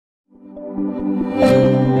Before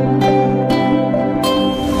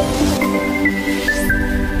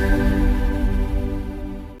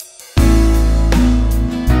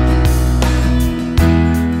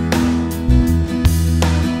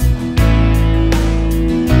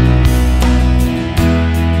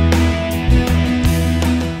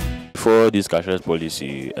this cashless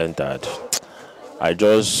policy entered, I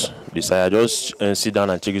just decided, sit down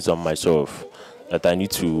and check it on myself that I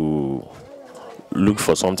need to look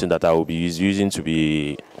for something that I will be using to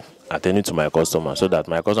be attending to my customer, so that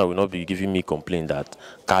my customer will not be giving me complaint that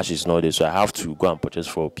cash is not there. So I have to go and purchase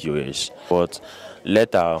for POS. But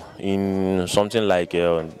later, in something like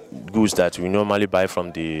goods that we normally buy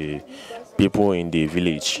from the people in the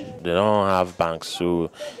village, they don't have banks,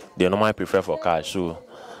 so they normally prefer for cash. So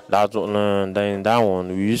that one, then that one,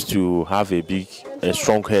 we used to have a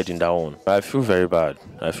strong head in that one. But I feel very bad.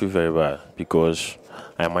 I feel very bad because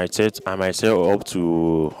I might sell up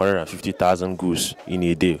to 150,000 goods in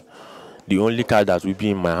a day. The only card that will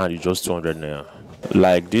be in my hand is just 200 naira.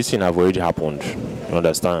 Like this thing have already happened. You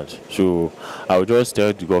understand? So I will just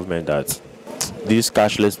tell the government that this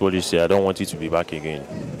cashless policy, I don't want it to be back again.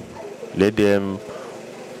 Let them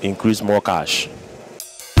increase more cash.